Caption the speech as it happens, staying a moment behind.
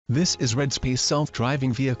This is Redspace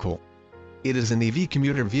self-driving vehicle. It is an EV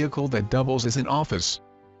commuter vehicle that doubles as an office.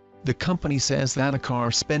 The company says that a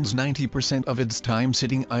car spends 90% of its time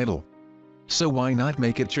sitting idle. So why not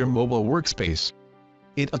make it your mobile workspace?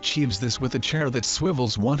 It achieves this with a chair that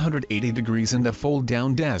swivels 180 degrees and a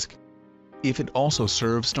fold-down desk. If it also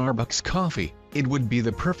serves Starbucks coffee, it would be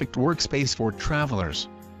the perfect workspace for travelers.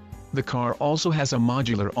 The car also has a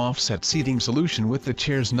modular offset seating solution with the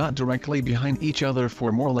chairs not directly behind each other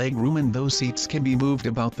for more leg room, and those seats can be moved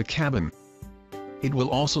about the cabin. It will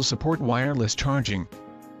also support wireless charging.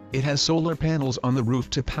 It has solar panels on the roof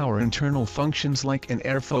to power internal functions like an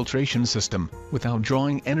air filtration system, without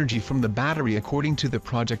drawing energy from the battery according to the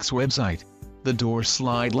project's website. The doors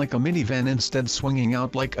slide like a minivan instead swinging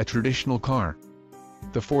out like a traditional car.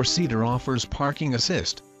 The four-seater offers parking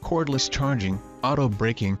assist, cordless charging, auto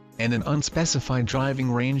braking, and an unspecified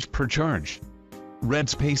driving range per charge.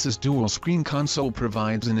 Redspace's dual-screen console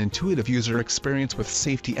provides an intuitive user experience with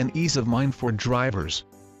safety and ease of mind for drivers.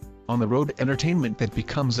 On-the-road entertainment that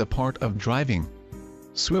becomes a part of driving.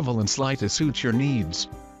 Swivel and slide to suit your needs.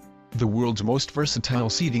 The world's most versatile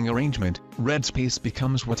seating arrangement, Redspace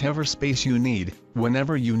becomes whatever space you need,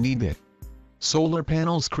 whenever you need it. Solar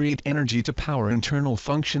panels create energy to power internal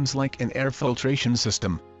functions like an air filtration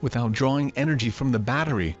system, without drawing energy from the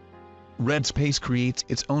battery. Redspace creates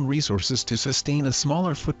its own resources to sustain a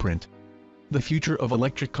smaller footprint. The future of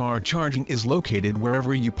electric car charging is located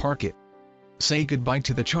wherever you park it. Say goodbye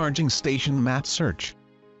to the charging station map search.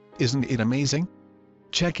 Isn't it amazing?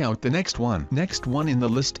 Check out the next one. Next one in the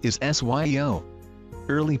list is SYEO.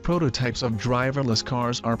 Early prototypes of driverless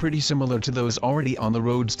cars are pretty similar to those already on the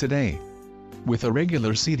roads today, with a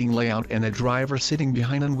regular seating layout and a driver sitting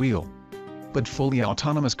behind on wheel. But fully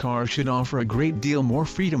autonomous cars should offer a great deal more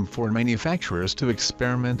freedom for manufacturers to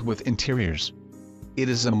experiment with interiors. It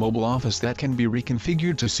is a mobile office that can be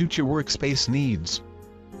reconfigured to suit your workspace needs.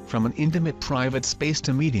 From an intimate private space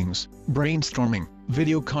to meetings, brainstorming,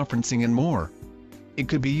 video conferencing and more. It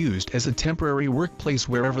could be used as a temporary workplace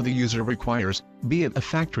wherever the user requires, be it a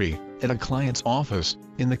factory, at a client's office,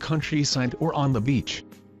 in the countryside or on the beach.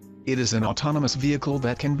 It is an autonomous vehicle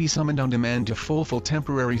that can be summoned on demand to fulfill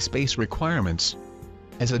temporary space requirements.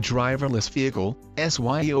 As a driverless vehicle,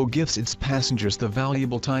 SYEO gives its passengers the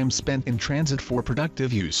valuable time spent in transit for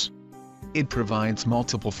productive use. It provides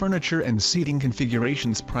multiple furniture and seating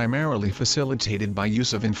configurations, primarily facilitated by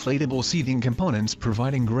use of inflatable seating components,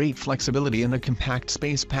 providing great flexibility in a compact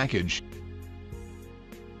space package.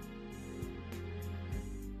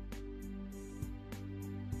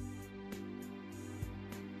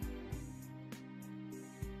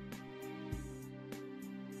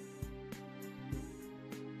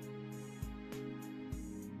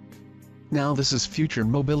 Now this is Future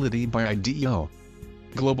Mobility by IDEO.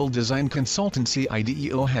 Global design consultancy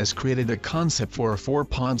IDEO has created a concept for a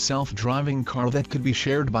 4-pod self-driving car that could be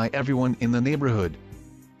shared by everyone in the neighborhood.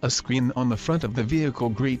 A screen on the front of the vehicle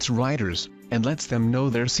greets riders, and lets them know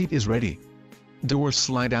their seat is ready. Doors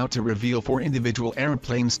slide out to reveal 4 individual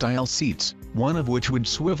airplane-style seats, one of which would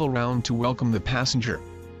swivel round to welcome the passenger.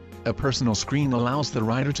 A personal screen allows the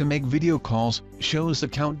rider to make video calls, shows the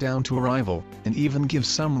countdown to arrival, and even gives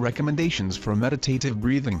some recommendations for meditative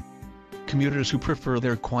breathing. Commuters who prefer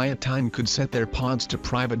their quiet time could set their pods to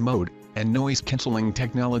private mode, and noise-canceling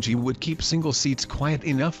technology would keep single seats quiet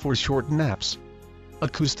enough for short naps.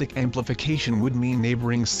 Acoustic amplification would mean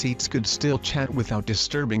neighboring seats could still chat without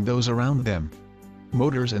disturbing those around them.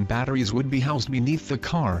 Motors and batteries would be housed beneath the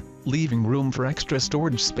car, leaving room for extra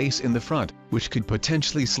storage space in the front, which could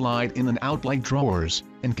potentially slide in and out like drawers,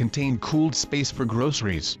 and contain cooled space for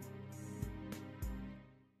groceries.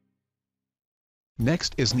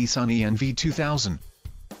 Next is Nissan ENV 2000.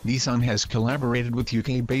 Nissan has collaborated with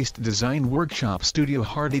UK-based design workshop Studio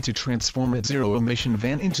Hardy to transform its zero-emission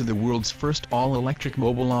van into the world's first all-electric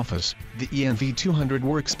mobile office, the ENV 200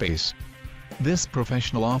 Workspace. This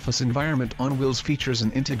professional office environment on wheels features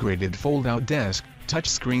an integrated fold-out desk,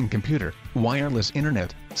 touchscreen computer, wireless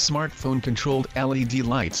internet, smartphone-controlled LED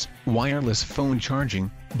lights, wireless phone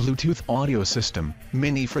charging, Bluetooth audio system,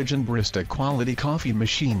 mini fridge and barista-quality coffee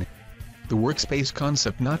machine. The workspace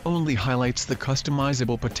concept not only highlights the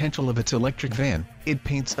customizable potential of its electric van, it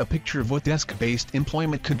paints a picture of what desk-based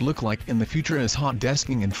employment could look like in the future as hot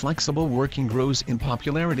desking and flexible working grows in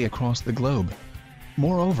popularity across the globe.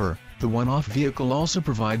 Moreover, the one-off vehicle also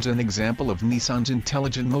provides an example of Nissan's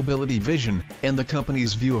intelligent mobility vision, and the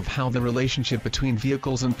company's view of how the relationship between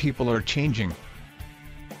vehicles and people are changing.